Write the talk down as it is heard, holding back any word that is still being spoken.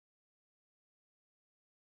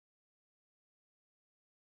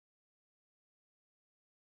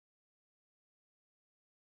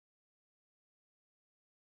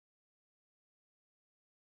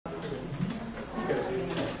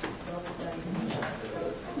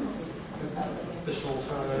official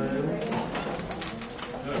time.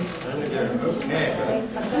 Time to go. Okay.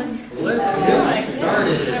 Let's get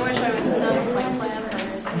started. I wish I was done my plan.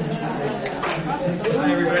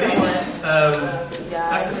 Hi, everybody. I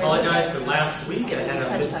have to apologize for last week. I had a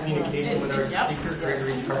miscommunication with our speaker,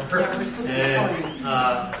 Gregory Carper, and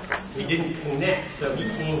we didn't connect. So he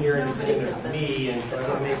came here independent of me, and so I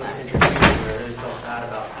wasn't able to introduce him. I really felt bad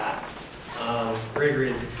about that.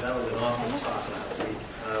 Gregory, that was an awesome talk last week.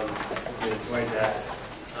 Hope you enjoyed that.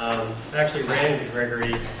 I actually ran into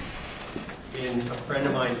Gregory in a friend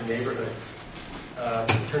of mine's neighborhood.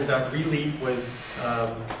 It turns out Relief was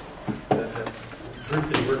the group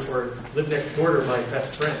that he worked for lived next door to my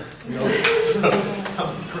best friend. You know? So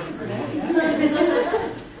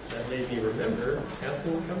that made me remember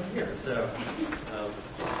asking him to come here. So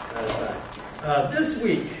that is that. This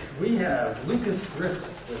week we have Lucas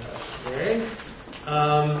Griffith with us today.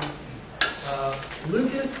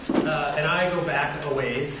 Lucas and I go back a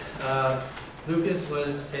ways. Lucas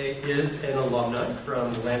is an alumni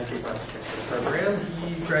from the Landscape Architecture program.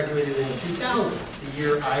 He graduated in 2000, the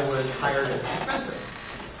year I was hired as a professor.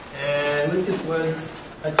 And Lucas was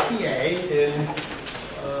a TA in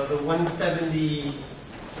the 170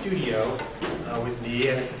 studio with me.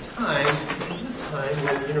 And at the time, this is the time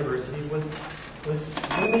when the university was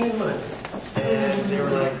swimming in money. And they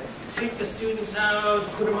were like, take the students out,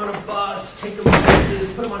 put them on a bus, take them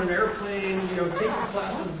places, put them on an airplane, take your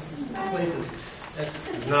classes places.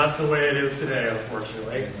 That's not the way it is today,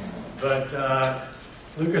 unfortunately. But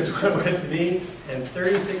Lucas went with me and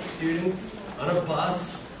 36 students on a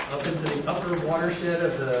bus up into the upper watershed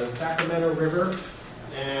of the Sacramento River.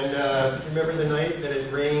 And remember the night that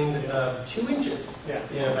it rained 2 inches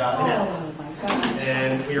in about an hour.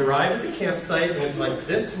 And we arrived at the campsite, and it's like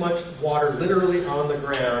this much water literally on the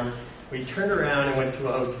ground. We turned around and went to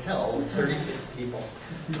a hotel with 36 people.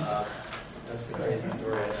 That's the crazy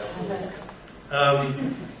story I know.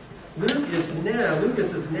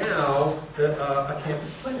 Lucas is now a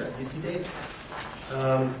campus planner at UC Davis.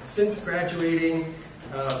 Since graduating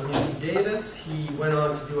from UC Davis, he went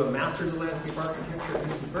on to do a Master's in Landscape Architecture at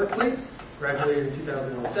UC Berkeley, graduated in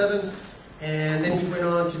 2007, and then he went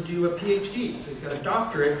on to do a PhD. So he's got a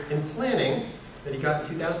doctorate in planning that he got in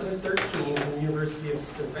 2013 from the University of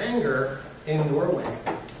Stavanger in Norway.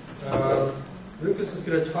 Lucas is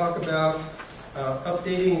going to talk about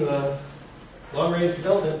updating the long-range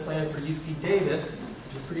development plan for UC Davis,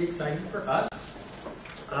 which is pretty exciting for us.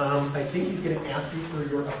 I think he's going to ask you for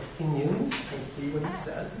your opinions and see what he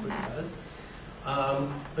says, because.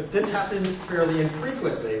 But this happens fairly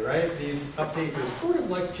infrequently, right? These updates are sort of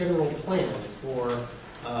like general plans for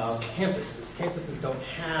campuses. Campuses don't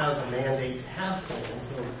have a mandate to have plans,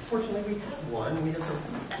 so fortunately we have one. We have some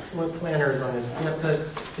excellent planners on this campus.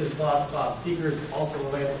 His boss, Bob Seeger, is also a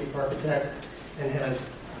landscape architect and has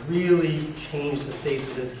really changed the face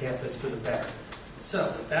of this campus for the better.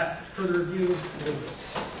 So, without further ado,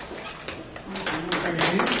 Lucas.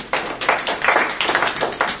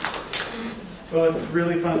 Well, it's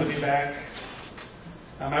really fun to be back.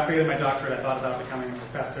 After getting my doctorate, I thought about becoming a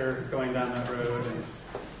professor, going down that road, and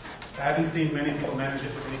I haven't seen many people manage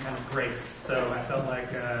it with any kind of grace, so I felt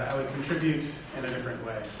like I would contribute in a different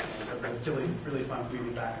way. So it's really fun for me to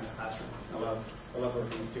be back in the classroom. I love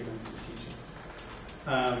working with students and teaching.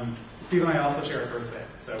 Steve and I also share a birthday,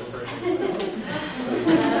 so we're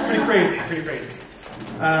pretty crazy.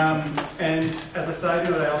 And as a side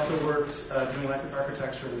note, I also worked doing landscape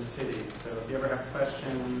architecture in the city. So if you ever have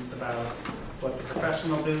questions about what the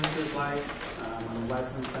professional business is like, I'm a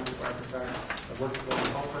licensed landscape architect. I've worked with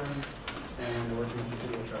Gordon Halpern, and I worked with the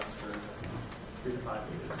City of Trust for 3 to 5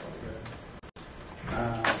 years altogether.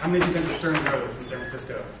 How many of you have been to Stearns Road in San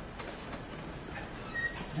Francisco?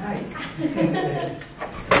 Nice.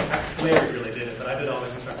 Larry really did it, but I did all the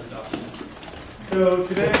construction jobs. So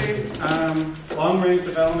today, long-range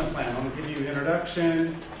development plan. I'm going to give you an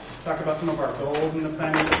introduction, talk about some of our goals in the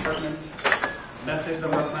planning department, methods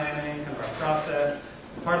of our planning, kind of our process.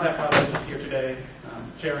 Part of that process is here today,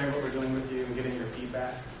 sharing what we're doing with you and getting your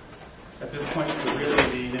feedback. At this point, we're really in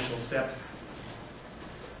the initial steps.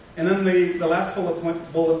 And then the last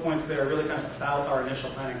bullet points there are really kind of about our initial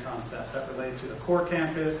planning concepts that relate to the core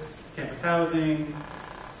campus, campus housing,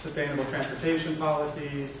 sustainable transportation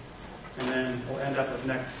policies, and then we'll end up with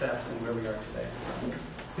next steps and where we are today.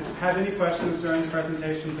 So if you have any questions during the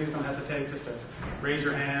presentation, please don't hesitate just to raise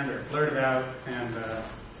your hand or blurt it out, and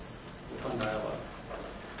fun dialogue.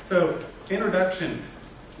 So, introduction.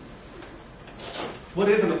 What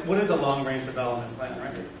is a long-range development plan,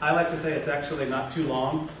 right? I like to say it's actually not too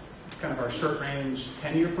long. It's kind of our short-range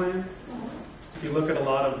 10-year plan. If you look at a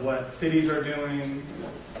lot of what cities are doing,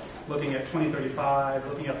 looking at 2035,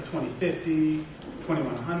 looking at the 2050,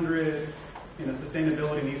 2100.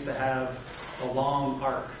 Sustainability needs to have a long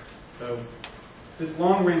arc. So this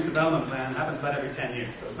long-range development plan happens about every 10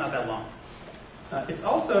 years, so it's not that long. It's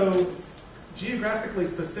also geographically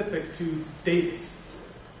specific to Davis.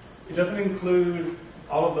 It doesn't include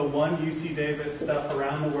all of the one UC Davis stuff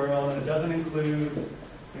around the world, and it doesn't include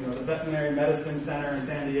the Veterinary Medicine Center in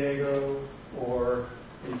San Diego, or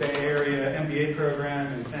the Bay Area MBA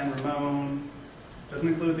program in San Ramon. It doesn't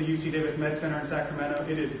include the UC Davis Med Center in Sacramento.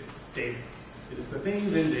 It is Davis. It is the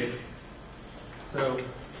things in Davis. So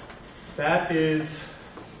that is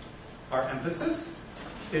our emphasis.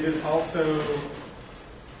 It is also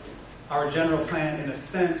our general plan in a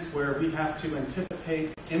sense where we have to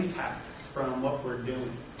anticipate impacts from what we're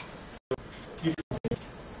doing. So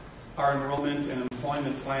our enrollment and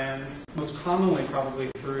employment plans, most commonly probably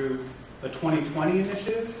through the 2020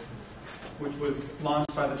 initiative, which was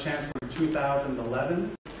launched by the Chancellor in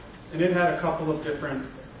 2011. And it had a couple of different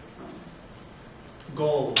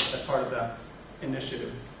goals as part of that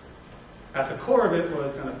initiative. At the core of it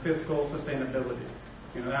was kind of fiscal sustainability.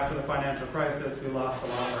 After the financial crisis, we lost a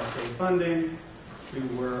lot of our state funding. We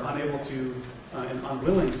were unable to and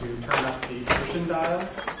unwilling to turn up the tuition dial.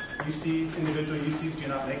 UCs, individual UCs do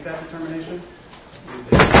not make that determination. It is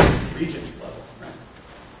a regents level, right?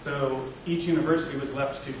 So each university was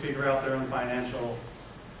left to figure out their own financial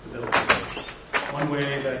stability. One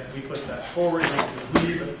way that we put that forward, but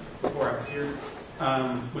before I was here,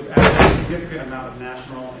 was adding a significant amount of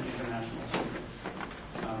national and international students.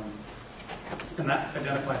 And that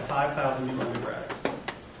identified 5,000 new undergrads.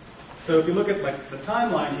 So if you look at the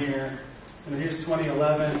timeline here, here's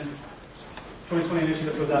 2011, 2020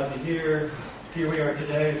 initiative goes out to here. Here we are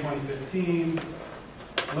today, 2015,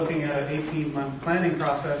 looking at an 18-month planning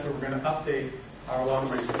process where we're going to update our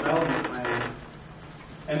long-range development plan.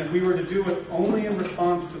 And if we were to do it only in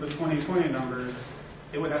response to the 2020 numbers,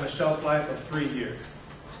 it would have a shelf life of 3 years.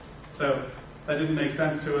 So that didn't make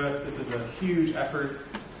sense to us. This is a huge effort.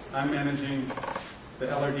 I'm managing the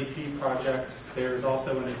LRDP project. There's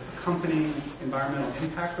also an accompanying environmental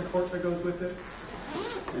impact report that goes with it.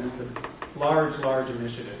 And it's a large, large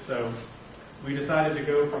initiative. So we decided to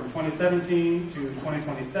go from 2017 to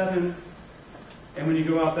 2027. And when you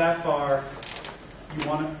go out that far, you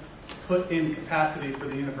want to put in capacity for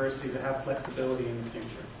the university to have flexibility in the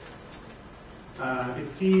future. It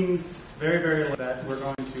seems very, very likely that we're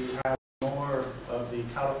going to have more of the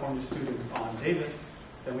California students on Davis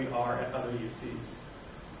than we are at other UCs.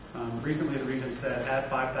 Recently, the Regents said add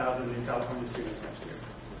 5,000 new California students next year.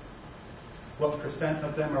 What percent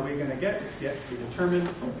of them are we going to get? It's yet to be determined.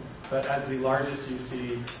 But as the largest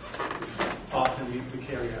UC, often we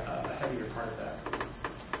carry a heavier part of that.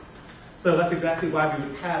 So that's exactly why we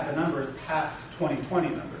would have the numbers past 2020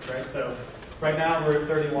 numbers, right? So right now we're at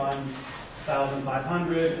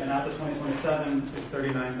 31,500, and after 2027 is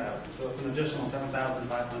 39,000. So it's an additional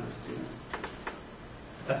 7,500 students.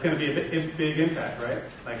 That's going to be a big impact, right?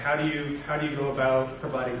 Like how do you go about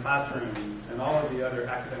providing classrooms and all of the other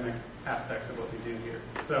academic aspects of what we do here?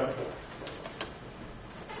 So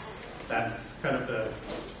that's kind of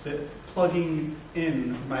the plugging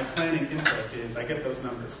in my planning input is I get those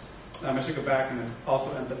numbers. I should go back and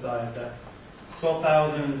also emphasize that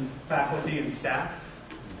 12,000 faculty and staff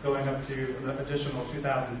going up to an additional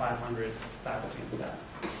 2,500 faculty and staff.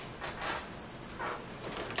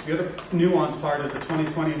 The other nuanced part is the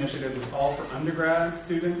 2020 initiative was all for undergrad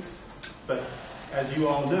students, but as you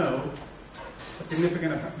all know, a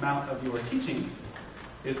significant amount of your teaching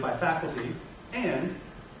is by faculty and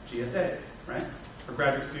GSAs, right? Or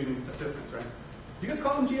graduate student assistants, right? Do you guys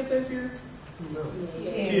call them GSAs here? No.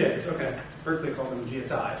 TAs, okay. Berkeley called them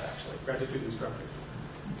GSIs, actually, graduate student instructors.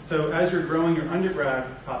 So as you're growing your undergrad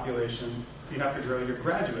population, you have to grow your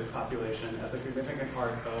graduate population as a significant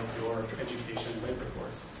part of your education labor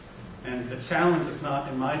force. And the challenge is not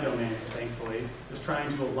in my domain, thankfully, is trying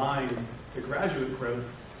to align the graduate growth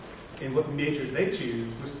in what majors they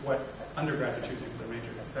choose with what undergrads are choosing for their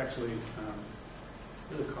majors. It's actually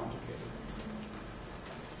really complicated.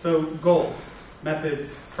 So goals,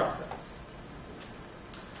 methods, process.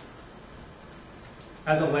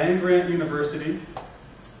 As a land-grant university,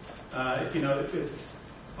 it's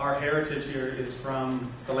our heritage here is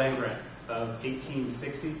from the land grant of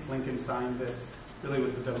 1860. Lincoln signed this. Really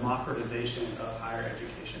was the democratization of higher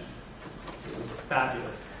education. It was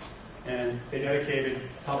fabulous. And they dedicated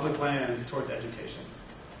public lands towards education.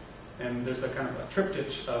 And there's a kind of a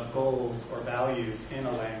triptych of goals or values in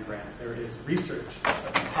a land grant. There is research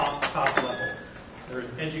at the top level. There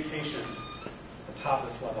is education at the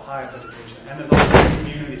topless level, highest education. And there's also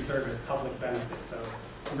community service, public benefit. So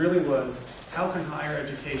really was, how can higher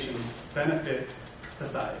education benefit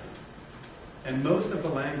society? And most of the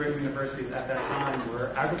land-grant universities at that time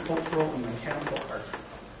were agricultural and mechanical arts.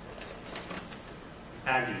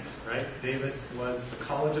 Aggies, right? Davis was the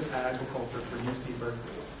College of Agriculture for UC Berkeley.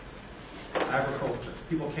 Agriculture.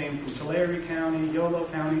 People came from Tulare County, Yolo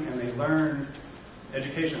County, and they learned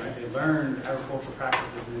education, right? They learned agricultural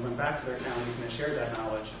practices, and they went back to their counties and they shared that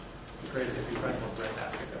knowledge and created this incredible bread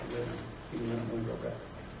basket that we live in, even though we don't really grow bread.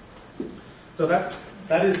 So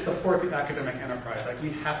that is support the academic enterprise. Like, we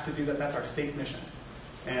have to do that. That's our state mission.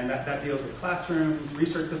 And that deals with classrooms,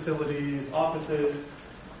 research facilities, offices.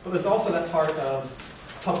 But there's also that part of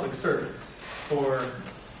public service for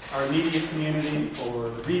our immediate community, for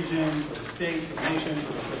the region, for the state, for the nation,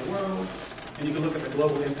 for the world. And you can look at the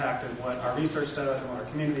global impact of what our research does and what our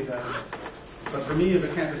community does. But for me as a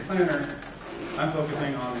campus planner, I'm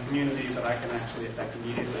focusing on the communities that I can actually affect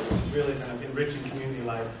immediately, which is really kind of enriching community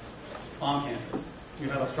life on campus. We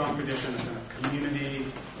have a strong tradition of kind of community,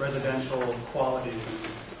 residential qualities,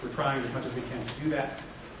 and we're trying as much as we can to do that.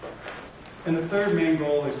 And the third main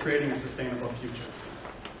goal is creating a sustainable future.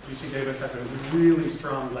 UC Davis has a really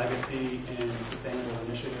strong legacy in sustainable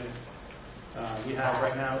initiatives. We have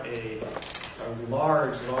right now a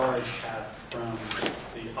large task from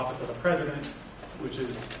the Office of the President, which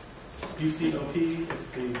is UCOP. It's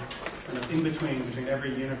the kind of in-between between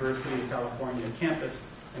every University of California campus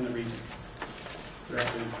and the regions. They're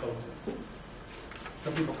actually OP.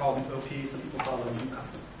 Some people call them OP, some people call them UCOP.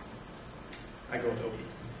 I go with OP.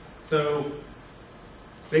 So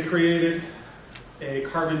they created a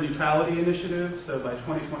carbon neutrality initiative. So by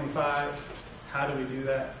 2025, how do we do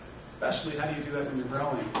that? Especially, how do you do that when you're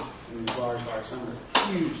growing in these large numbers?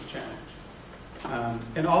 Huge challenge.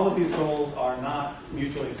 And all of these goals are not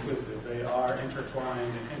mutually exclusive. They are intertwined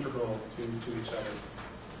and integral to each other.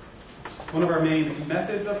 One of our main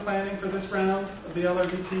methods of planning for this round of the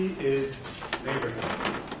LRDP is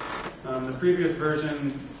neighborhoods. The previous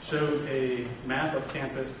version showed a map of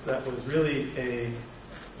campus that was really a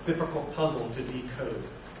difficult puzzle to decode.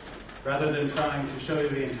 Rather than trying to show you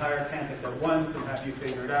the entire campus at once and have you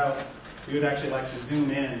figure it out, we would actually like to zoom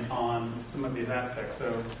in on some of these aspects.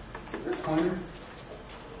 So, here's a pointer.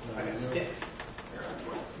 I can stick.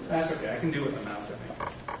 That's okay. I can do it with a mouse, I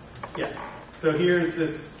think. Yeah. So here's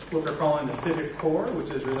this, what we're calling the civic core, which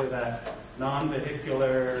is really that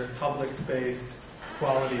non-vehicular public space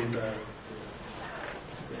qualities of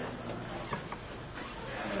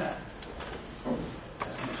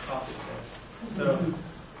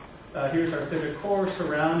So here's our civic core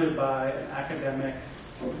surrounded by academic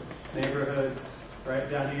neighborhoods. Right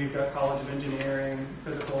down here you've got College of Engineering,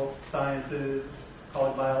 Physical Sciences,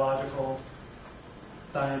 College of Biological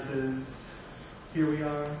Sciences. Here we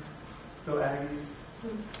are. Go Aggies.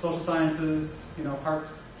 Social Sciences,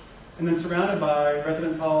 parks. And then surrounded by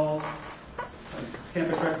residence halls,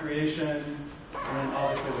 campus recreation, and then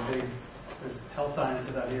obviously there's health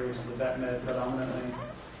sciences out here, which is the vet med predominantly.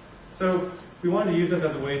 So we wanted to use this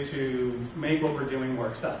as a way to make what we're doing more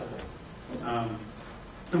accessible. And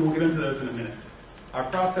we'll get into those in a minute. Our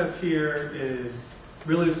process here is,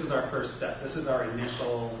 really this is our first step. This is our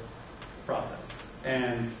initial process.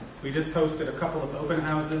 And we just hosted a couple of open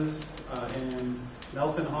houses in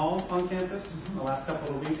Nelson Hall on campus in the last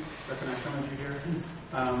couple of weeks. Recognize some of you here.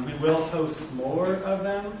 We will host more of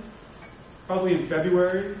them, probably in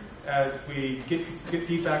February. As we get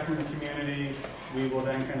feedback from the community, we will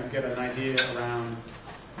then kind of get an idea around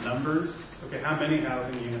numbers. Okay, how many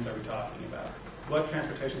housing units are we talking about? What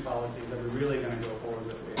transportation policies are we really going to go forward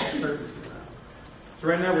with? We have certainty around. So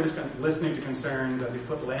right now we're just kind of listening to concerns as we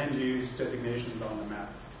put land use designations on the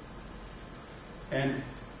map. And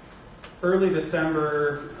early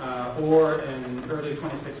December or in early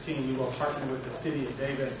 2016, we will partner with the City of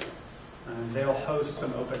Davis, and they'll host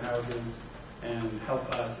some open houses and help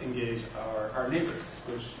us engage our neighbors,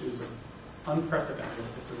 which is unprecedented.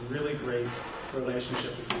 It's a really great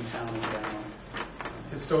relationship between town and town.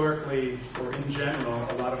 Historically, or in general,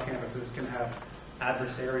 a lot of campuses can have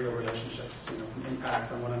adversarial relationships,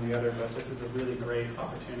 impacts on one on the other, but this is a really great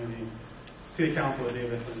opportunity. City Council of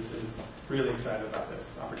Davis is really excited about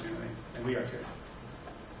this opportunity, and we are too.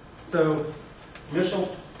 So,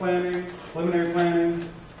 initial planning, preliminary planning,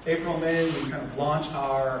 April, May, we kind of launch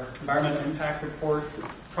our environmental impact report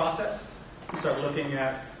process. We start looking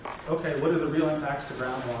at, okay, what are the real impacts to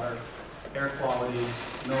groundwater, air quality,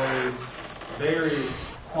 noise, very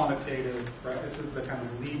quantitative, right? This is the kind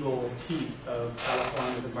of legal teeth of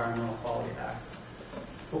California's Environmental Quality Act.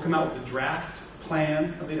 We'll come out with the draft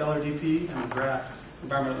plan of the LRDP and the draft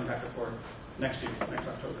environmental impact report next year, next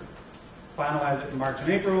October. finalize it in March and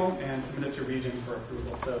April, and submit it to regions for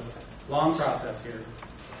approval. So, long process here.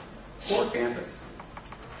 Core campus.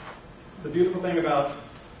 The beautiful thing about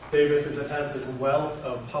Davis is it has this wealth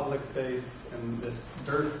of public space and this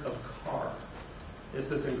dearth of car. It's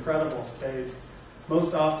this incredible space.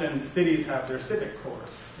 Most often, cities have their civic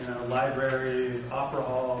cores, libraries, opera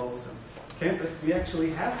halls, and campus. We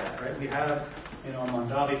actually have that, right? We have, a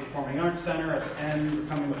Mondavi Performing Arts Center at the end. We're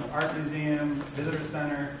coming with an art museum, visitor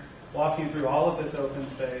center, walking through all of this open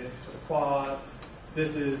space to the quad.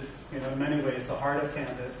 This is, in many ways, the heart of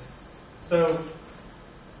campus. So,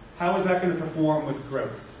 how is that going to perform with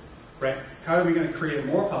growth? Right? How are we going to create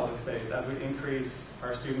more public space as we increase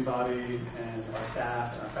our student body and our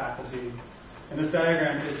staff and our faculty? And this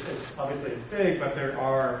diagram is obviously it's big, but there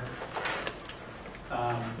are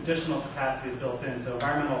additional capacities built in. So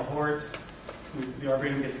environmental hort, the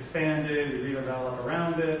arboretum gets expanded, we redevelop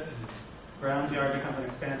around it. Grounds yard becomes an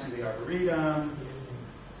expansion of the arboretum.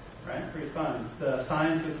 Right? Pretty fun. The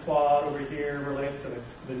sciences quad over here relates to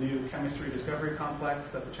the new chemistry discovery complex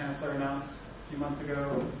that the chancellor announced a few months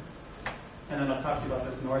ago. And then I'll talk to you about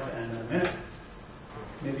this north end in a minute.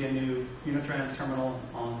 Maybe a new Unitrans terminal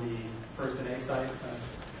on the First and A site,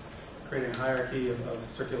 creating a hierarchy of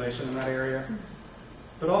circulation in that area.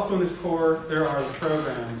 But also in this core, there are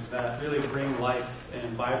programs that really bring life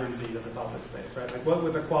and vibrancy to the public space, right? Like what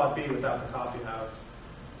would the quad be without the coffee house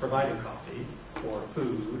providing coffee or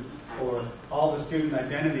food, or all the student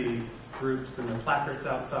identity groups and the placards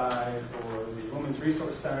outside, or the Women's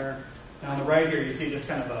Resource Center. Now on the right here, you see just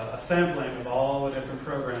kind of a sampling of all the different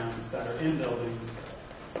programs that are in buildings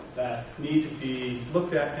that need to be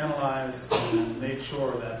looked at, analyzed, and make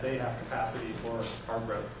sure that they have capacity for our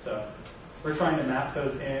growth. So we're trying to map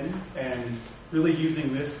those in and really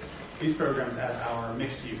using these programs as our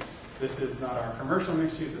mixed use. This is not our commercial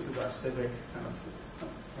mixed use, this is our civic kind of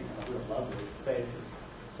real lovely spaces.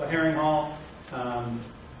 So Herring Hall,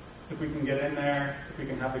 if we can get in there, if we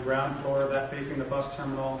can have the ground floor of that facing the bus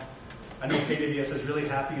terminal. I know KWS is really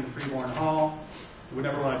happy in Freeborn Hall. We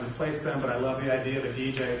never want to displace them, but I love the idea of a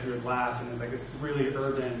DJ through a glass, and it's like this really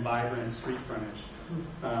urban, vibrant street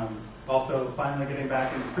frontage. Also, finally getting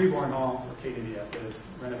back into Freeborn Hall, where KWS is,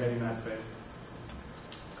 renovating that space.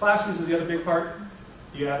 Classrooms is the other big part.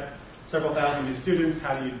 You have several thousand new students.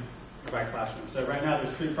 How do you provide classrooms? So right now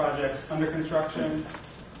there's 3 projects under construction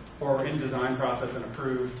or in design process and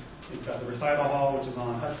approved. You've got the recital hall, which is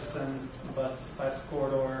on Hutchison, the bus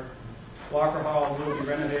corridor. Walker Hall will be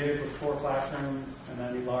renovated with 4 classrooms, and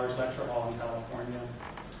then the large lecture hall in California.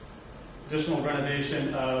 Additional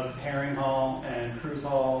renovation of Herring Hall and Cruz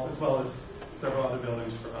Hall, as well as several other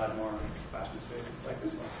buildings to provide more classroom spaces like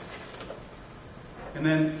this one. And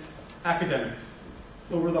then academics.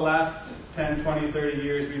 Over the last 10, 20, 30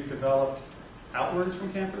 years, we've developed outwards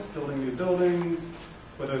from campus, building new buildings,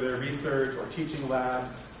 whether they're research or teaching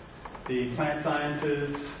labs. The plant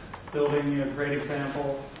sciences building, a great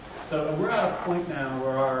example. So we're at a point now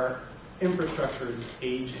where our infrastructure is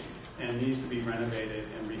aging and needs to be renovated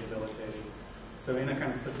and rehabilitated. So in a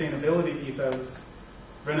kind of sustainability ethos,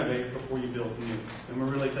 renovate before you build new. And we're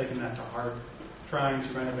really taking that to heart, trying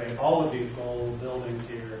to renovate all of these old buildings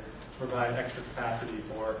here to provide extra capacity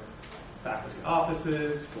for faculty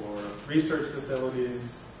offices, for research facilities.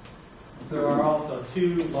 There are also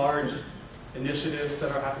 2 large initiatives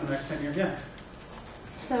that are happening in the next 10 years. Yeah.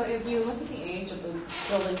 So if you look at the age of the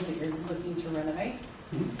buildings that you're looking to renovate,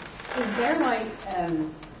 Mm-hmm. is there like,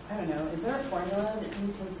 I don't know, is there a formula that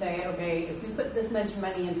you can say, okay, if we put this much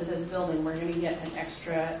money into this building, we're going to get an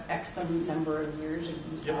extra X number of years of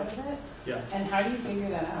use out of it? Yeah. And how do you figure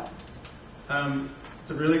that out?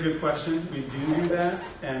 It's a really good question. We do that,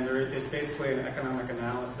 and it's basically an economic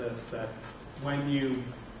analysis that when you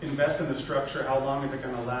invest in the structure, how long is it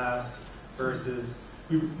going to last versus,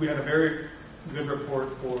 we had a very good report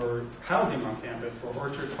for housing on campus for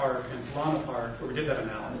Orchard Park and Solana Park, where we did that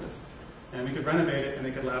analysis. And we could renovate it and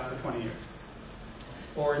they could last for 20 years.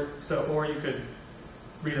 Or you could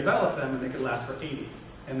redevelop them and they could last for 80.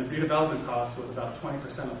 And the redevelopment cost was about 20%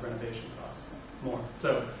 of renovation costs, more.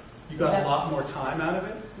 So you got a lot more time out of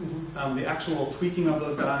it. Mm-hmm. The actual tweaking of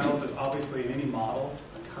those dials is obviously in any model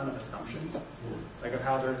a ton of assumptions, like of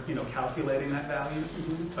how they're calculating that value.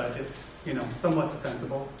 Mm-hmm. But it's somewhat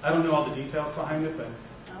defensible. I don't know all the details behind it, but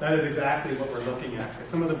that is exactly what we're looking at. Because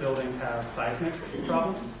some of the buildings have seismic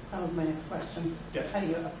problems. That was my next question. Yeah. How do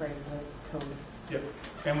you upgrade the code? Yep.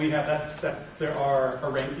 And we have there are a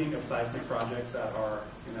ranking of seismic projects that are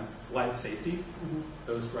life safety. Mm-hmm.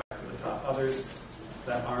 Those rise to the top. Others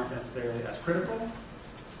that aren't necessarily as critical,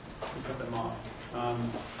 we put them off.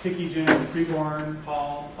 Hickey Gym and Freeborn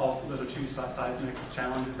Hall, also those are two seismic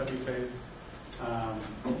challenges that we faced.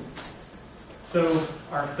 So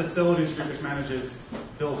our facilities group, which manages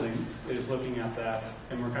buildings, is looking at that,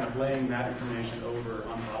 and we're kind of laying that information over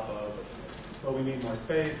on top of, well, we need more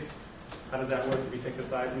space. How does that work? If you take the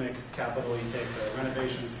seismic capital, you take the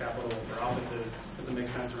renovations capital for offices, does it make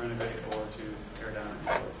sense to renovate or to tear down?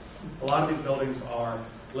 A lot of these buildings are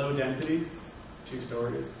low density, 2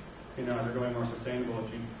 stories. You know, they're going more sustainable.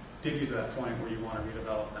 If you did get to that point where you want to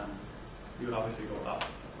redevelop them, you would obviously go up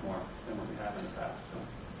more than what we have in the past. So.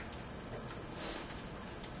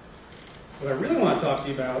 What I really want to talk to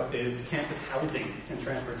you about is campus housing and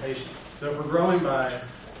transportation. So if we're growing by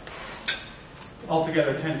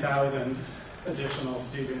altogether 10,000 additional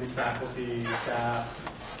students, faculty, staff,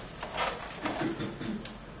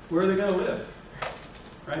 where are they going to live?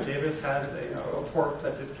 Right? Davis has a report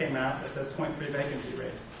that just came out that says 0.3 vacancy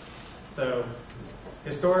rate. So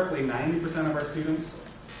historically, 90% of our students,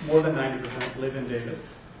 more than 90%, live in Davis.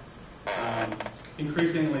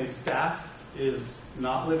 Increasingly, staff is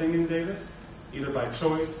not living in Davis, either by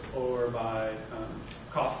choice or by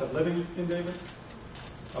cost of living in Davis.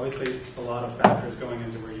 Obviously, it's a lot of factors going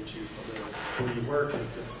into where you choose to live. Where you work is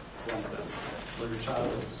just one of them. Where your child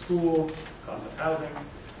goes to school, cost of housing.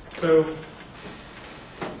 So,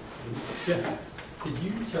 yeah. Could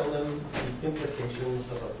you tell them the implications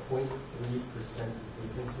of a 0.3%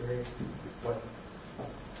 vacancy rate?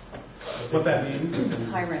 What that means?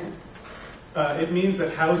 High rent. It means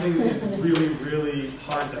that housing is really, really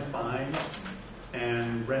hard to find,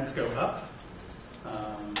 and rents go up.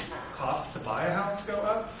 Costs to buy a house go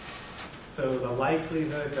up. So the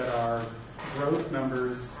likelihood that our growth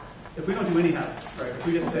numbers, if we don't do any housing, right? If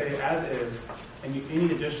we just say as is, and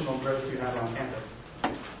any additional growth you have on campus,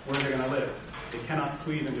 where are they going to live? They cannot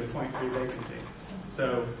squeeze into a 0.3 vacancy.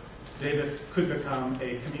 So Davis could become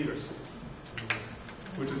a commuter school,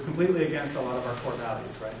 which is completely against a lot of our core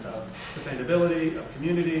values, right? Of sustainability, of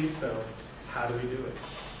community. So how do we do it?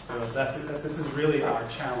 So this is really our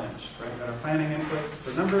challenge, right? We've got our planning inputs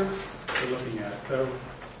for numbers, we're looking at it. So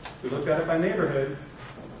we looked at it by neighborhood.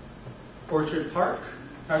 Orchard Park.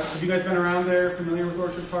 Have you guys been around there, familiar with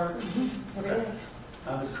Orchard Park? Okay.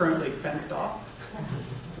 It's currently fenced off.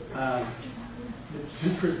 It's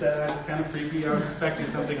super sad. It's kind of creepy. I was expecting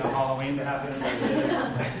something on Halloween to happen.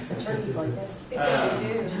 Turkeys like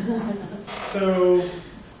that. So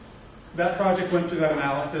that project went through that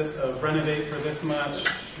analysis of renovate for this much,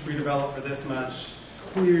 redevelop for this much,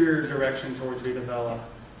 clear direction towards redevelop.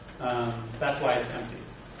 That's why it's empty.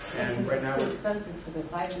 And right now it's too expensive for the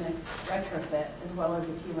seismic retrofit, as well as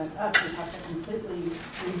if you went up, you'd have to completely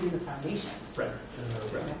redo the foundation. Right.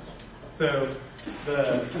 So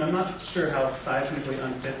and I'm not sure how seismically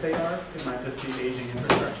unfit they are. It might just be aging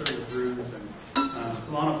infrastructure with roofs, and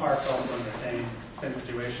Solana Park also in the same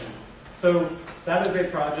situation. So that is a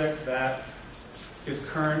project that is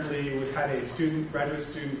currently, we've had a graduate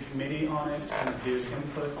student committee on it and gives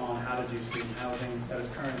input on how to do student housing. That is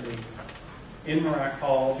currently in Marac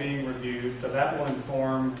Hall being reviewed. So that will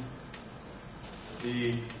inform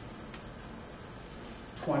the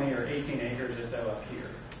 20 or 18 acres or so up here.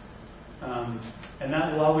 And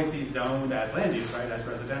that will always be zoned as land use, right, as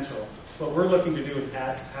residential. What we're looking to do is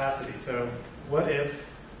add capacity. So what if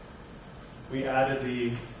we added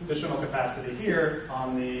the additional capacity here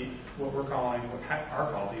on the, what are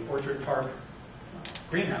called the Orchard Park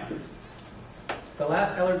greenhouses. The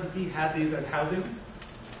last LRTP had these as housing,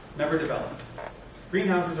 never developed.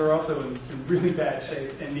 Greenhouses are also in really bad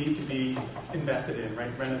shape and need to be invested in,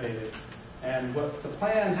 right, renovated. And what the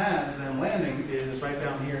plan has them landing is right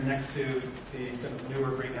down here next to the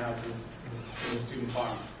newer greenhouses in the student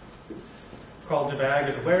farm. Called Javag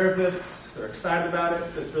is aware of this. They're excited about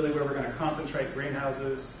it. That's really where we're going to concentrate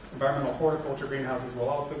greenhouses. Environmental horticulture greenhouses will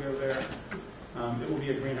also go there. It will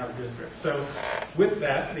be a greenhouse district. So with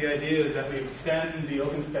that, the idea is that we extend the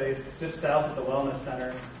open space just south of the Wellness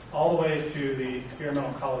Center all the way to the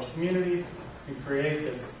experimental college community and create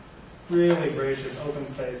this really gracious open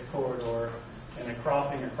space corridor and a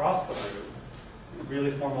crossing across the road. And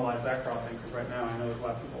really formalize that crossing, because right now I know there's a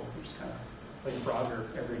lot of people who just kind of play Frogger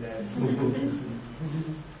every day.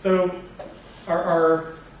 So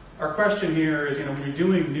our question here is, when you're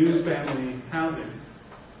doing new family housing,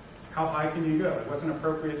 how high can you go? What's an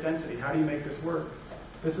appropriate density? How do you make this work?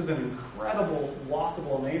 This is an incredible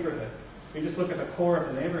walkable neighborhood. If you just look at the core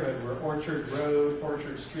of the neighborhood where Orchard Road,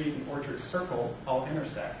 Orchard Street, and Orchard Circle all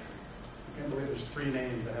intersect. I can't believe there's 3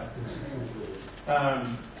 names that have the same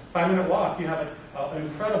name. 5-minute walk, you have an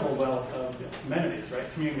incredible wealth of amenities,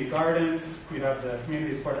 right? Community garden, you have the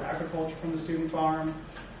community supported agriculture from the student farm,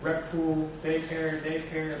 rec pool,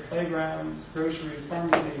 daycare, playgrounds, groceries,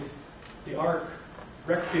 pharmacy, the ARC,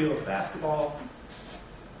 rec field, basketball.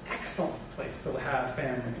 Excellent place to have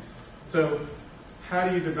families. So how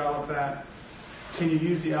do you develop that? Can you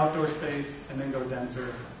use the outdoor space and then go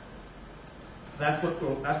denser? That's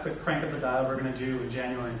the crank of the dial we're going to do in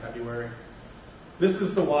January and February. This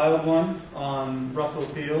is the wild one on Russell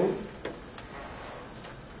Field.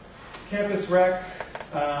 Campus Rec,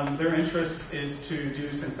 their interest is to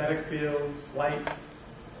do synthetic fields, light.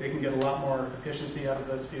 They can get a lot more efficiency out of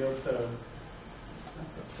those fields. So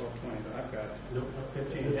that's a 1220, but I've got Nope,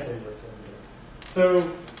 15. Yeah. So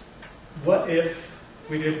what if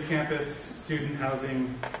we did campus student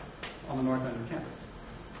housing on the north end of campus?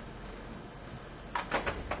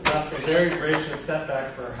 That's a very gracious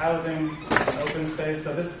setback for housing and open space.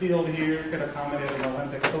 So this field here could accommodate an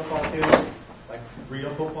Olympic football field, like real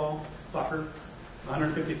football, soccer,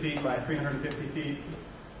 150 feet by 350 feet.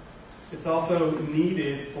 It's also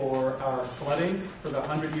needed for our flooding for the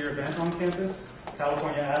 100-year event on campus.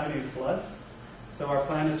 California Avenue floods. So our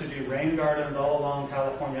plan is to do rain gardens all along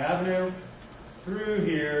California Avenue, through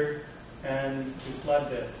here, and to flood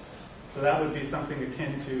this. So that would be something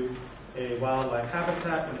akin to a wildlife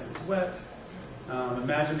habitat when it was wet.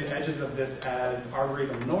 Imagine the edges of this as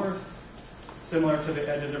Arboretum North, similar to the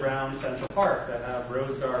edges around Central Park that have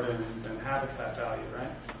rose gardens and habitat value,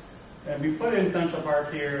 right? And we put in Central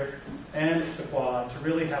Park here and the quad to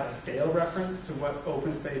really have a scale reference to what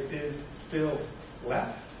open space is still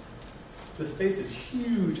left. The space is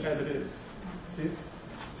huge as it is. Steve?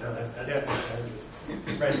 No,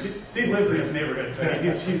 Right. Steve lives in this neighborhood, so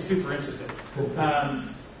he's super interested.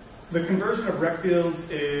 The conversion of rec fields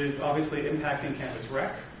is obviously impacting campus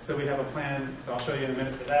rec. So we have a plan that I'll show you in a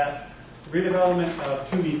minute for that. Redevelopment of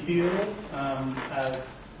Toomey Field as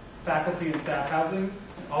faculty and staff housing.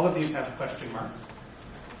 All of these have question marks.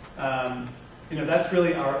 That's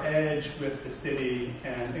really our edge with the city,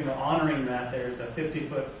 and honoring that there's a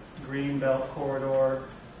 50-foot green belt corridor.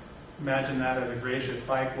 Imagine that as a gracious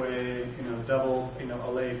bikeway, doubled,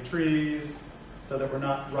 allayed trees, so that we're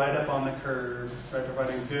not right up on the curb, right,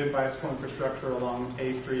 providing good bicycle infrastructure along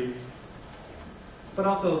A Street, but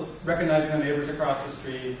also recognizing the neighbors across the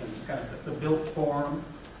street and kind of the built form,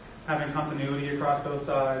 having continuity across both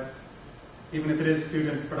sides. Even if it is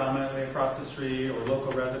students predominantly across the street or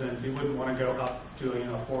local residents, we wouldn't want to go up to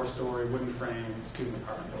a 4-story wooden frame student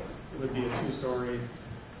apartment building. It would be a 2-story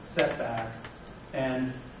setback.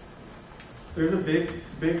 And there's a big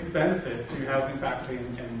benefit to housing faculty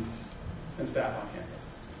and staff on campus.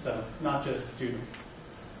 So not just students.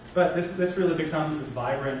 But this really becomes this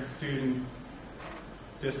vibrant student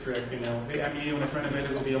district. The MEU, when it's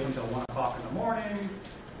renovated, will be open until 1 o'clock in the morning.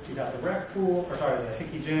 You got the rec pool, the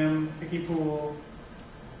Hickey Gym, Hickey Pool.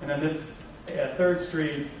 And then this 3rd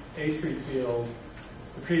Street, A Street field,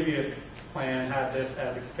 the previous plan had this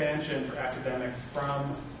as expansion for academics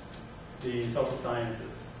from the social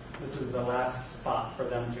sciences. This is the last spot for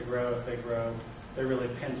them to grow if they grow. They're really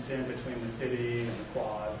pinched in between the city and the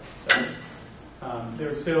quad. So there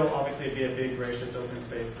would still obviously be a big gracious open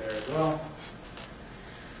space there as well.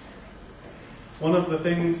 One of the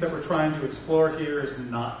things that we're trying to explore here is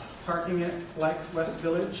not parking it like West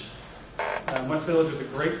Village. West Village was a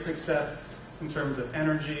great success in terms of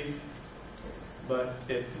energy, but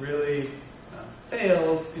it really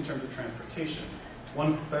fails in terms of transportation.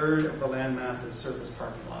 1/3 of the landmass is surface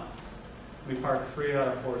parking lot. We park 3 out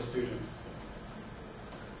of 4 students.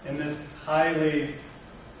 In this high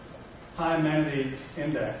amenity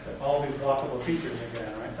index of all these walkable features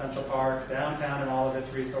again, right? Central Park, downtown and all of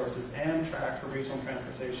its resources, Amtrak for regional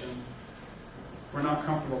transportation. We're not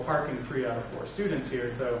comfortable parking 3 out of 4 students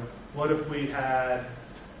here, so what if we had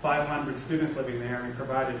 500 students living there and we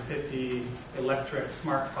provided 50 electric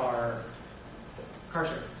smart car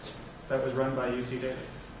share that was run by UC Davis?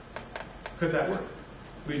 Could that work?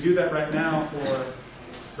 We do that right now for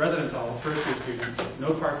residence halls, first-year students,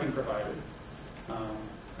 no parking provided.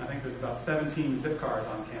 I think there's about 17 zip cars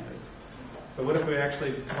on campus. But what if we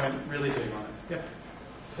actually went really big on it? Yeah.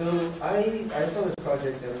 So I saw this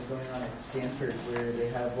project that was going on at Stanford where they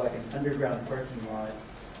have like an underground parking lot,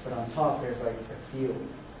 but on top there's like a field.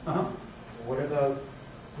 Uh-huh. What about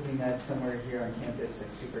putting that somewhere here on campus, like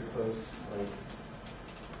super close, like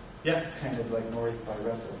kind of like north by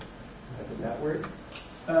Russell? Would that work?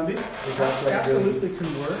 It absolutely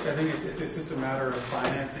can work. I think it's just a matter of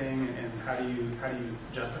financing and how do you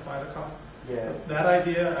justify the cost. Yeah. That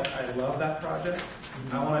idea, I love that project.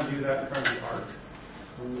 I want to do that in front of the ARC.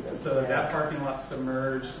 So that parking lot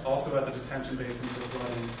submerged, also has a detention basin for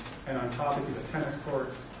flooding, and on top is either tennis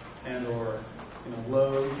courts and or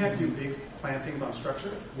low. You can't do big plantings on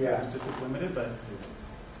structure. Yeah. It's just as limited, but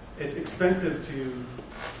it's expensive to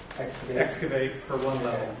excavate for one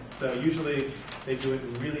level. So usually they do it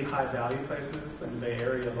in really high value places. In the Bay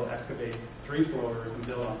Area, they'll excavate 3 floors and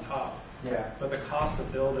build on top. Yeah. But the cost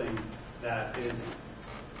of building that is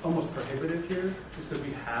almost prohibitive here, just because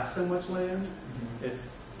we have so much land. Mm-hmm.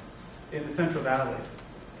 It's in the Central Valley.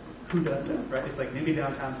 Who does that, right? It's like maybe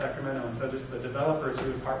downtown Sacramento, and so just the developers who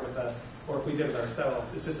would part with us, or if we did it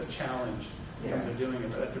ourselves, it's just a challenge in terms of doing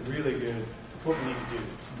it. But that's a really good, it's what we need to do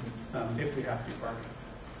if we have to do parking.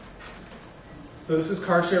 So this is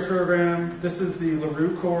car share program. This is the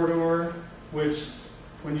LaRue corridor, which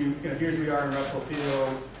when here's we are in Russell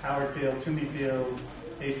Field, Howard Field, Toomey Field,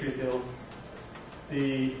 A Street Field.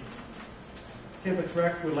 The Campus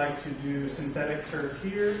Rec would like to do synthetic turf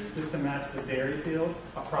here just to match the dairy field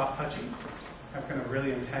across Hutchie. Have kind of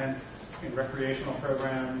really intense recreational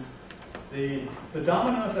programs. The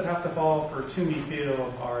dominoes that have to fall for Toomey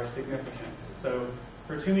Field are significant. So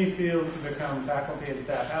for Toomey Field to become faculty and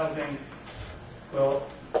staff housing, well,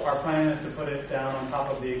 our plan is to put it down on top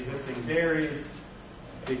of the existing dairy.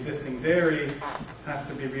 The existing dairy has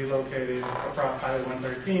to be relocated across Highway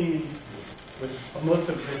 113. With most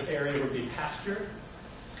of this area would be pasture.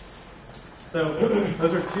 So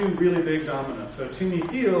those are 2 really big dominoes. So Toomey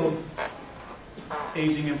Field,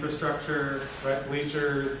 aging infrastructure, right,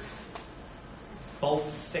 bleachers,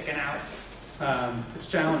 bolts sticking out. It's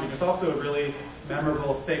challenging. It's also a really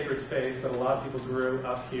memorable sacred space that a lot of people grew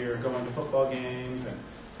up here, going to football games and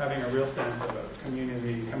having a real sense of a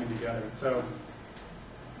community coming together. So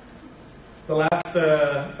the last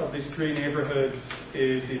of these 3 neighborhoods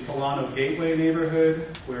is the Solano Gateway neighborhood,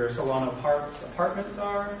 where Solano Park's apartments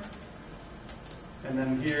are. And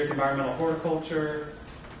then here's environmental horticulture.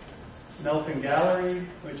 Nelson Gallery,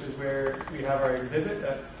 which is where we have our exhibit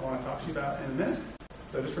that I want to talk to you about in a minute.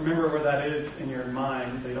 So just remember where that is in your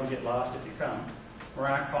mind so you don't get lost if you come.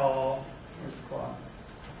 Rack Hall, where's the quad?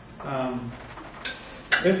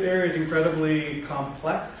 This area is incredibly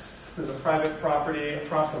complex. There's a private property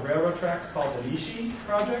across the railroad tracks called the Nishi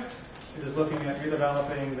Project. It is looking at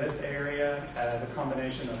redeveloping this area as a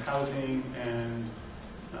combination of housing and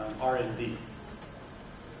R&D.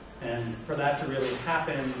 And for that to really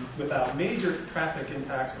happen without major traffic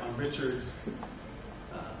impacts on Richards,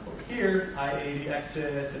 over here, I-80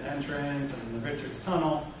 exit and entrance and the Richards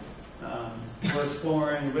Tunnel, we're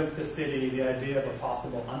exploring with the city the idea of a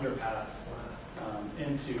possible underpass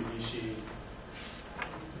into Nishi.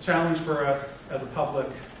 The challenge for us as a public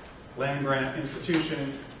land grant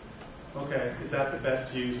institution, okay, is that the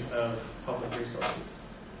best use of public resources,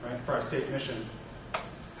 right, for our state mission?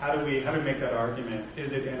 How do we make that argument?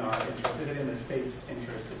 Is it in our interest? Is it in the state's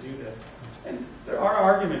interest to do this? And there are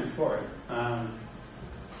arguments for it.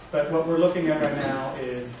 But what we're looking at right now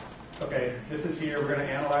is, okay, this is here. We're going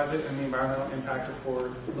to analyze it in the environmental impact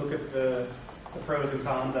report, look at the pros and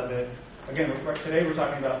cons of it. Again, today we're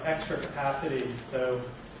talking about extra capacity. So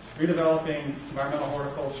redeveloping environmental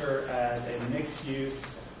horticulture as a mixed-use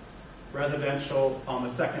residential on the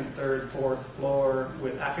 2nd, 3rd, 4th floor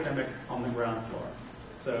with academic on the ground floor.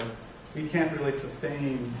 So we can't really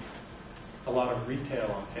sustain a lot of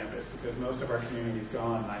retail on campus because most of our community is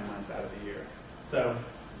gone 9 months out of the year. So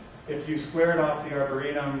if you squared off the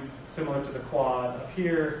Arboretum, similar to the quad up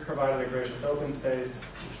here, provided a gracious open space,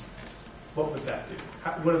 what would that do?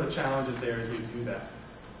 What are the challenges there as we do that?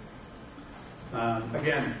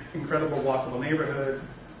 Again, incredible walkable neighborhood,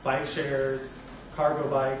 bike shares, cargo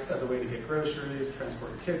bikes as a way to get groceries,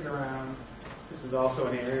 transport kids around. This is also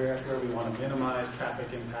an area where we want to minimize traffic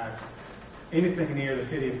impact. Anything near the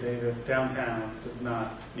city of Davis, downtown, does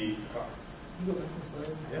not need a car. Can you go back one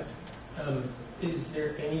slide? Yeah. Is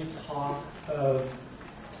there any talk of a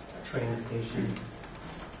train station?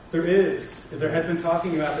 There is. There has been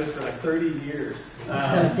talking about this for like 30 years.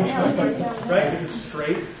 Right? Is it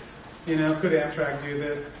straight? Could Amtrak do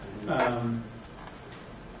this?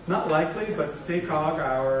 Not likely, but SACOG,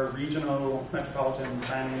 our regional metropolitan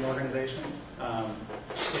planning organization,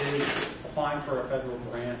 is applying for a federal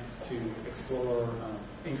grant to explore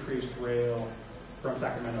increased rail from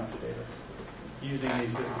Sacramento to Davis using the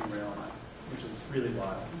existing rail line, which is really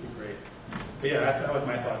wild. It'd be great. But yeah, that was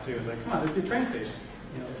my thought too. It's like, come on, there's a train station.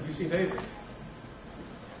 UC Davis.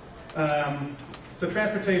 So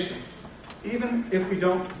transportation. Even if we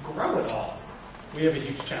don't grow it all, we have a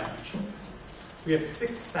huge challenge. We have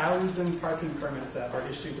 6,000 parking permits that are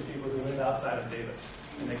issued to people who live outside of Davis,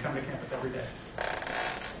 and they come to campus every day.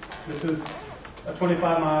 This is a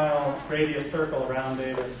 25-mile radius circle around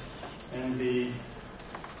Davis, and the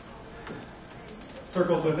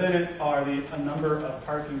circles within it are a number of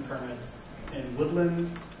parking permits in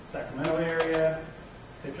Woodland, Sacramento area,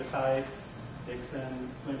 Citrus Heights, Dixon,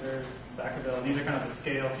 Winters, Vacaville, and these are kind of the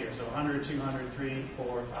scales here. So 100, 200, 3,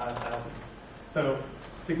 4, 5,000. So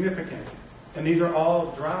significant. And these are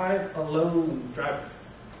all drive-alone drivers.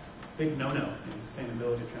 Big no-no in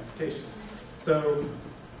sustainability of transportation. So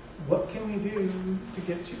what can we do to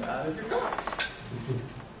get you out of your car?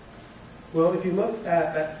 Well, if you looked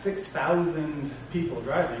at that 6,000 people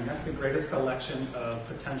driving, that's the greatest collection of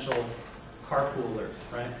potential carpoolers,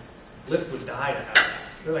 right? Lyft would die to have that.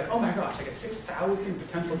 They're like, oh my gosh, I got 6,000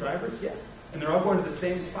 potential drivers? Yes. And they're all going to the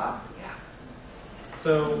same spot? Yeah.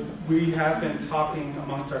 So we have been talking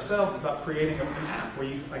amongst ourselves about creating an app where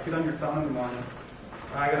you get on your phone in the morning.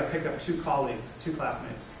 I got to pick up 2 colleagues, 2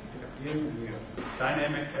 classmates. Pick up you and you.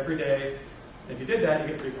 Dynamic every day. If you did that, you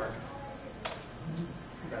get free parking.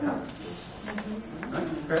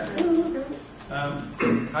 Right? Okay.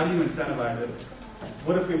 How do you incentivize it?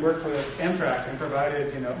 What if we worked with Amtrak and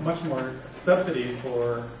provided, much more subsidies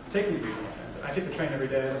for taking regional transit? I take the train every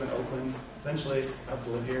day. I live in Oakland. Eventually, I have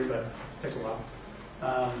to live here, but it takes a while.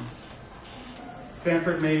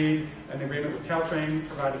 Stanford made an agreement with Caltrain,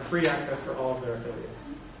 provided free access for all of their affiliates.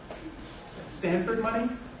 Stanford money,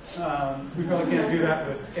 we probably can't do that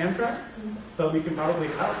with Amtrak, but we can probably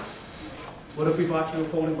help. What if we bought you a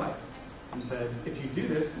folding bike and said, if you do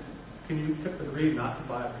this, can you agree not to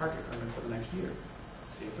buy a parking permit for the next year?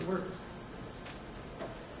 See if it works.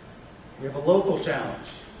 We have a local challenge.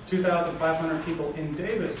 2,500 people in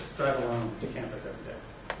Davis drive alone to campus every day.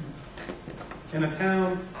 In a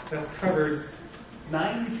town that's covered,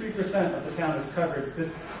 93% of the town is covered.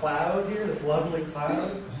 This cloud here, this lovely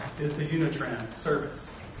cloud, is the Unitrans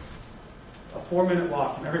service. A 4-minute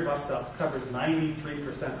walk from every bus stop covers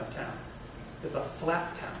 93% of town. It's a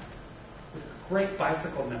flat town with a great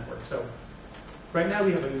bicycle network. So right now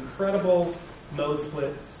we have an incredible mode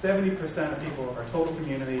split. 70% of people of our total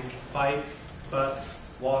community bike, bus,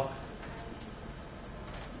 walk,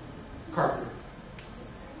 carpool.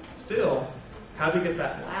 Still, how do you get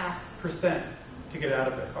that last percent to get out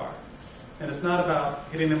of their car? And it's not about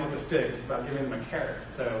hitting them with a stick, it's about giving them a carrot.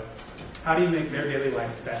 So how do you make their daily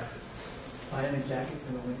life better? Buy them a jacket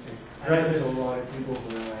for the winter. I Right. know there's a lot of people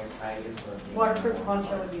who are like, I just love being Waterproof indoors.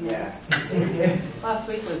 poncho would be Yeah. Last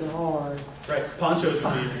week was hard. Right, ponchos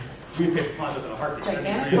would be, we pay for ponchos in a heartbeat.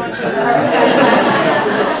 Gigantic poncho.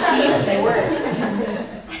 Cheap, they work.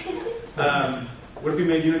 What if we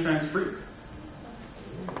made Unitrans free?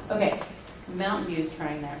 Okay, Mountain View is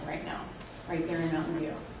trying that right now, right there in Mountain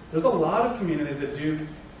View. There's a lot of communities that do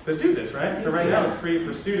this, right? So right now it's free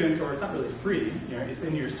for students, or it's not really free. It's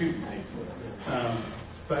in your student rates.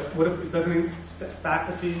 But what if it doesn't mean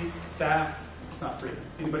faculty, staff? It's not free.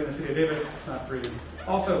 Anybody in the city of Davis? It's not free.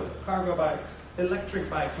 Also, cargo bikes, electric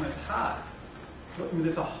bikes when it's hot. I mean,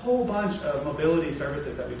 there's a whole bunch of mobility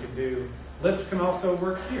services that we could do. Lyft can also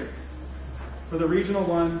work here. For the regional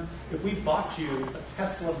one, if we bought you a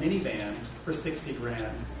Tesla minivan for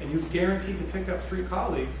 $60,000 and you guaranteed to pick up 3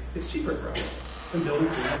 colleagues, it's cheaper for us than building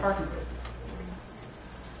 3 parking spaces.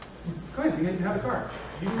 Go ahead, you can have a car.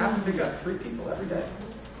 You have to pick up 3 people every day.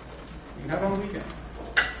 You can have it on the weekend.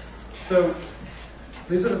 So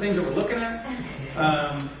these are the things that we're looking at.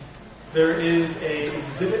 There is an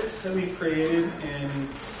exhibit that we created in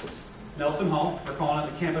Nelson Hall. We're calling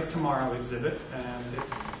it the Campus Tomorrow exhibit, and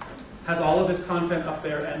it has all of this content up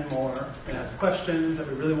there and more. It has questions that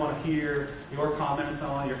we really want to hear, your comments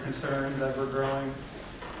on, your concerns as we're growing.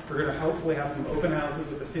 We're going to hopefully have some open houses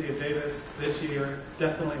with the City of Davis this year,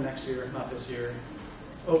 definitely next year, if not this year.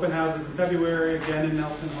 Open houses in February, again in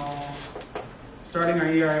Nelson Hall. Starting our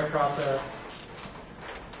EIR process.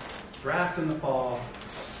 Draft in the fall.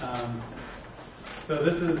 So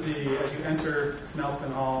this is as you enter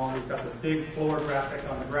Nelson Hall, we've got this big floor graphic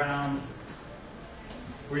on the ground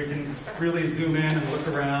where you can really zoom in and look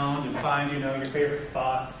around and find, your favorite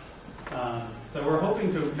spots. So we're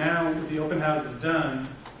hoping to now, with the open houses done,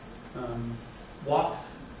 walk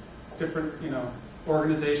different,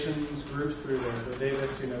 organizations, groups through there. So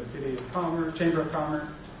Davis, City of Commerce, Chamber of Commerce,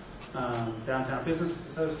 Downtown Business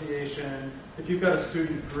Association. If you've got a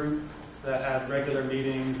student group that has regular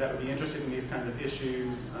meetings that would be interested in these kinds of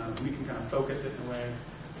issues, we can kind of focus it in a way.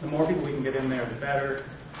 The more people we can get in there, the better.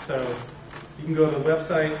 So you can go to the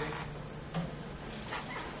website.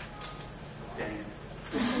 Dang it.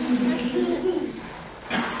 You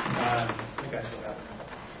guys will have it.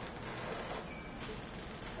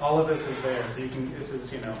 All of this is there, so you can. This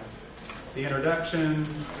is the introduction,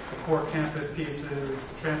 the core campus pieces,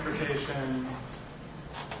 the transportation,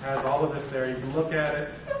 has all of this there. You can look at it,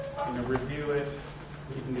 review it,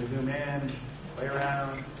 you can zoom in, play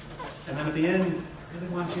around, and then at the end, I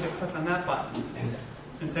really want you to click on that button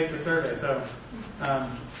and take the survey. So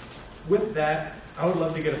with that, I would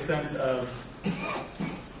love to get a sense of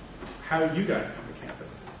how you guys come to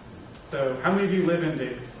campus. So how many of you live in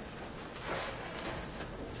Davis?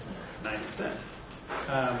 90%.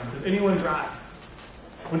 Does anyone drive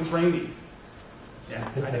when it's rainy? Yeah,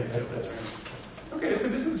 I do too. Okay, so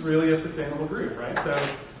this is really a sustainable group, right? So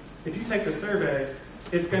if you take the survey,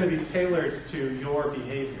 it's going to be tailored to your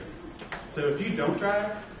behavior. So if you don't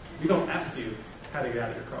drive, we don't ask you how to get out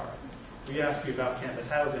of your car. We ask you about campus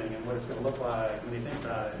housing and what it's going to look like, what do you think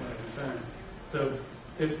about it, what are the concerns. So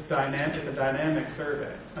it's a dynamic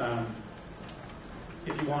survey.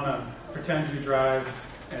 If you want to pretend you drive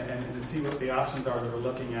and see what the options are that we're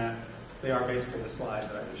looking at, they are basically the slides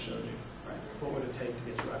that I just showed you. Right? What would it take to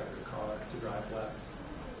get you out of your car to drive less?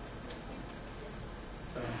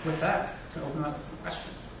 So with that, I'll open up some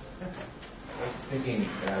questions. Yeah. I was thinking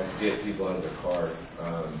to get people out of their car,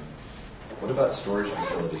 what about storage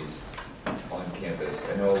facilities on campus?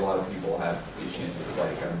 I know a lot of people have issues with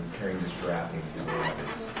I'm carrying this drafting through there,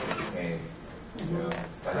 it's a pain.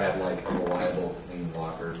 If I had a reliable, clean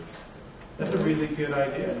locker. That's a really good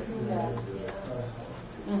idea.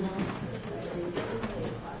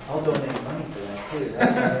 I'll donate money for that too.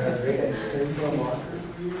 That's a great idea.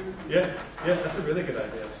 Yeah, that's a really good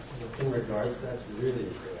idea. In regards to that's really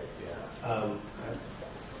a great idea.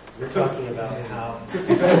 We're talking about how.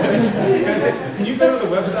 Can you go to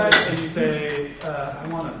the website and you say, I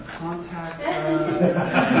want to contact us?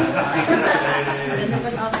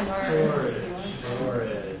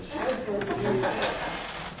 Storage.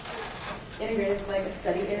 Integrated like a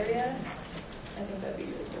study area. I think that'd be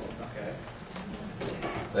really cool. Okay.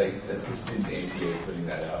 That's the student APA putting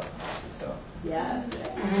that out. So. Yeah.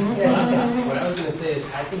 What I was going to say is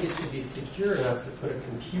I think it should be secure enough to put a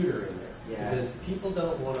computer in there. Yeah. Because people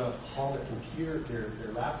don't want to haul their computer,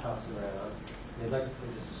 their laptops around. They'd like to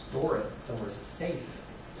just store it somewhere safe,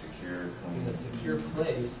 Secure. in a secure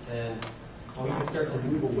place, and we can start to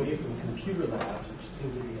move away from computer labs, which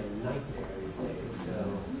seems to be a nightmare these days.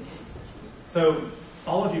 So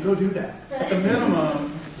all of you go do that. At the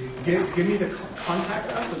minimum, give me the contact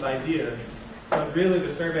us with ideas. But really,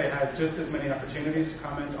 the survey has just as many opportunities to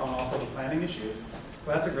comment on also the planning issues.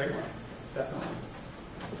 Well, that's a great one, definitely.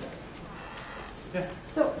 Yeah.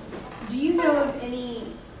 So, do you know of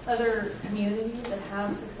any other communities that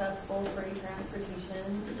have successful free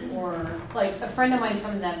transportation? Or, like, a friend of mine's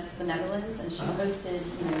from the Netherlands, and she hosted,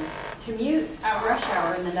 commute at rush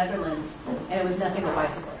hour in the Netherlands, and it was nothing but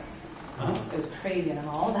bicyclists. It was crazy, and I'm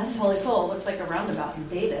all, oh, that's totally cool. It looks like a roundabout in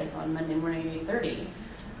Davis on Monday morning at 8:30.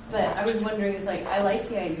 But I was wondering, I like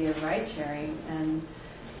the idea of ride sharing, and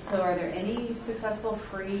so are there any successful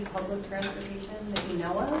free public transportation that you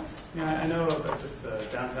know of? Yeah, I know that just the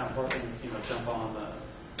downtown Portland, jump on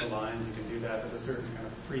the lines, you can do that. There's a certain kind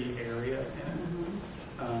of free area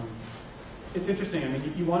in it. It's interesting. I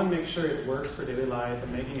mean, you want to make sure it works for daily life,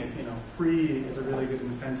 and making it, free is a really good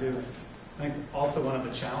incentive. I think also one of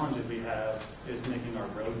the challenges we have is making our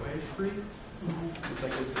roadways free. It's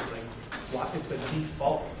like it's the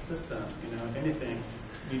default system. If anything,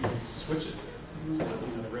 you can switch it so that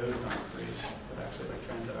the roads aren't free, but actually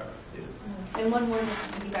transit is. And one more to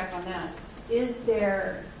piggyback on that. Is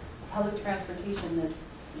there public transportation that's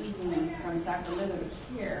easy from Sacramento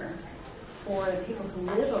to here for the people who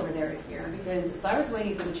live over there to here? Because as I was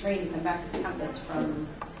waiting for the train to come back to campus from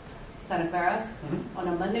Santa Clara on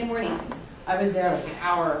a Monday morning, I was there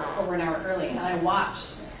over an hour early, and I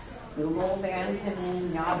watched Google van come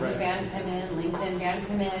in, Yahoo van come in, LinkedIn van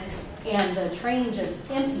come in, and the train just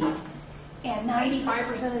emptied, and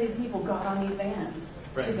 95% of these people got on these vans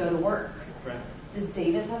to go to work. Right. Does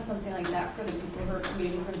Davis have something like that for the people who are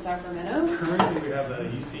commuting from Sacramento? Currently, we have the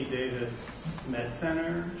UC Davis Med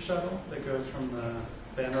Center shuttle that goes from the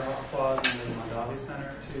Vanderhoff Plaza and the Mondavi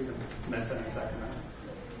Center to the Med Center in Sacramento.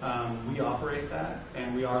 We operate that,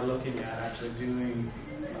 and we are looking at actually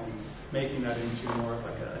making that into more of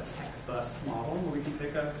a tech bus model where we can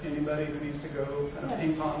pick up anybody who needs to go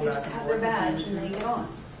ping pong They back just and have forth. their badge and they get on.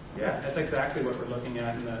 Yeah, that's exactly what we're looking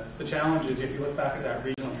at. And the challenge is, if you look back at that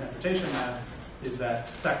regional transportation map, is that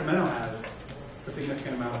Sacramento has a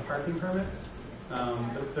significant amount of parking permits,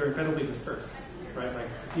 but they're incredibly dispersed, right?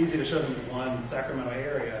 It's easy to show them as one Sacramento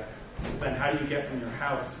area, then how do you get from your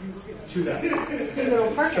house to that? So you go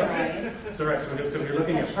to a parking ride. So right, so we're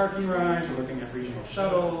looking at parking rides, we're looking at regional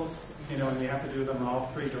shuttles, and we have to do them in all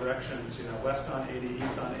three directions, west on 80,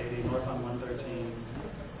 east on 80, north on 113.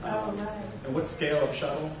 Oh, right. And what scale of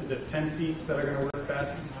shuttle? Is it 10 seats that are going to work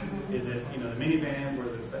best? Is it, the minivan where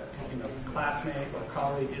the classmate or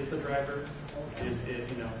colleague is the driver? Is it,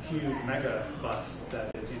 huge mega bus that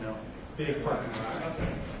is, big parking rides?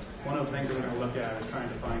 One of the things that we're going to look at is trying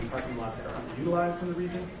to find parking lots that are underutilized in the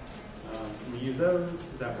region. Can we use those?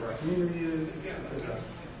 Is that where our community is?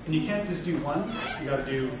 And you can't just do one. You got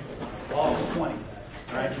to do all 20.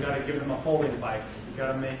 All right, you got to give them a folding bike. You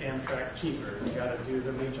got to make Amtrak cheaper. You got to do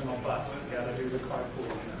the regional bus. You got to do the carpool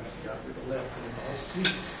center. You got to do the lift. And it's all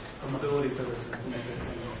suite of mobility services to make this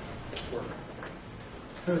thing work.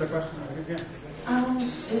 There's a question over here.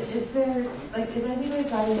 Is there, if anybody's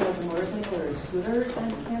driving a motorcycle or a scooter on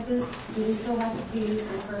campus, do they still have to pay the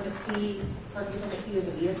permit fee, parking permit fee as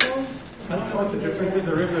a vehicle? I don't know what the difference is.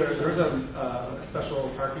 There is a special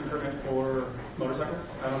parking permit for motorcycles.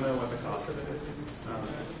 I don't know what the cost of it is.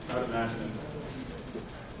 I would imagine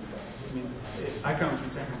I come from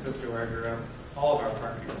San Francisco where I grew up. All of our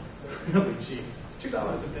parking is really cheap. It's $2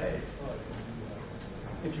 a day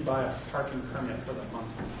if you buy a parking permit for the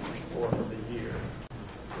month or for the year.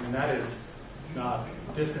 That is not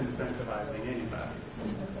disincentivizing anybody.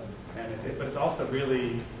 But it's also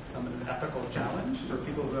really an ethical challenge for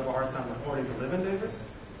people who have a hard time affording to live in Davis.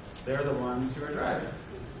 They're the ones who are driving.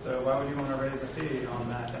 So why would you want to raise a fee on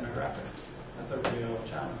that demographic? That's a real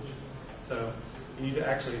challenge. So you need to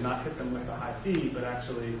actually not hit them with a high fee, but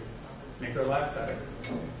actually make their lives better.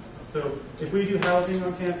 So if we do housing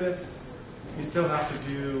on campus, we still have to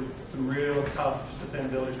do some real tough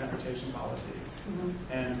sustainability transportation policies.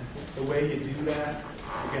 Mm-hmm. And the way you do that,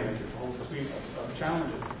 again, is this whole suite of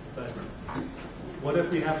challenges. But what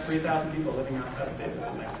if we have 3,000 people living outside of Davis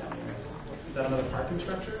in the next 10 years? Is that another parking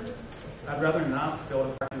structure? I'd rather not build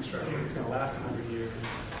a parking structure that's going to last 100 years.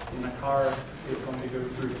 And the car is going to go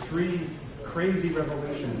through 3 crazy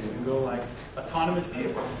revolutions and go like autonomous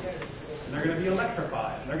vehicles. And they're going to be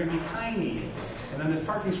electrified. And they're going to be tiny. And then this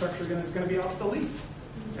parking structure is going to be obsolete.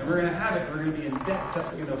 And we're going to have it. We're going to be in debt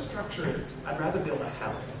to structure it. I'd rather build a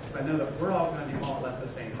house. I know that we're all going to be more or less the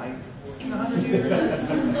same height in 100 years.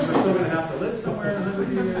 We're still going to have to live somewhere in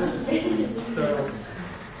 100 years. So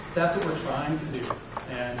that's what we're trying to do.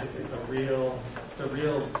 And it's a real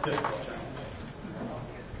difficult challenge.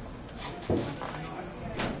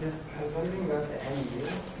 Yeah. I was wondering about the NU.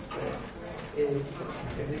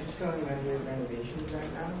 Is it just going under renovations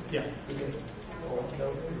right now? Yeah. Because it's old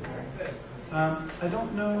building? I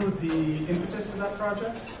don't know the impetus of that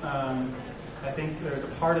project. I think there's a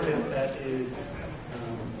part of it that is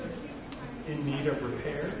in need of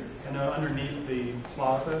repair. I know underneath the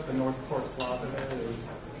plaza, the North Court Plaza there, is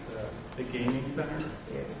the gaming center,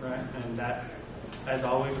 right? And that, as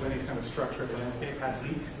always with any kind of structured landscape, has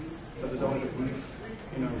leaks. So there's always a roof,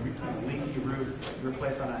 leaky roof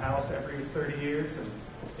replaced on a house every 30 years, and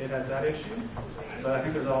it has that issue. But I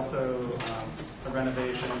think there's also a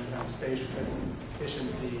renovation, space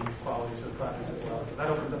efficiency quality to the project as well. So that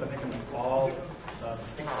opens up, I think, in the fall of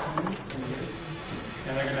 16.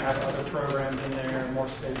 And they're going to have other programs in there, more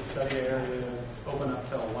study areas, open up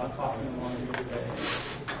till 1 o'clock in the morning every day.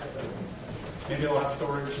 So maybe they'll have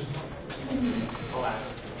storage. I'll ask.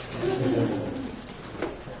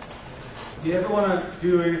 Do you ever want to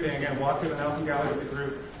do anything, again, walk through the Nelson Gallery with the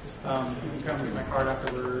group? You can come get my card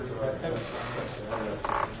afterwards.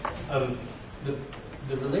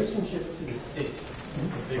 The relationship to the city is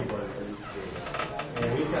a big one for these schools. And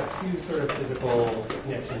we've got 2 sort of physical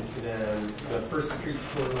connections to them, the First Street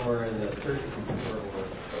corridor and the Third Street corridor.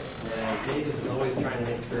 And Davis is always trying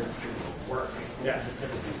to make Third Street work. Yeah. It just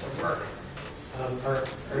never seems to work.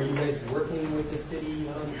 Are you guys working with the city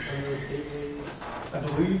on those gateways? I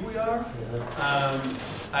believe we are.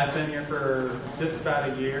 I've been here for just about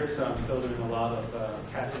a year, so I'm still doing a lot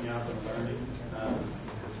of catching up and learning.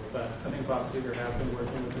 But I think Bob Seeger has been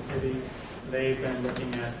working with the city. They've been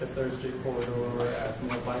looking at the Third Street corridor as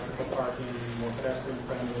more bicycle parking, more pedestrian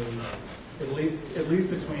friendly, at least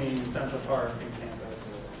between Central Park and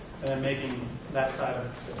campus, and then making that side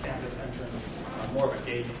of the campus entrance more of a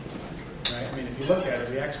gate. Right? I mean, if you look at it,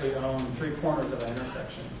 we actually own 3 corners of that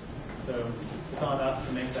intersection. So it's on us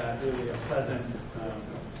to make that really a pleasant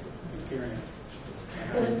experience.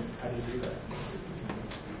 And how do you do that?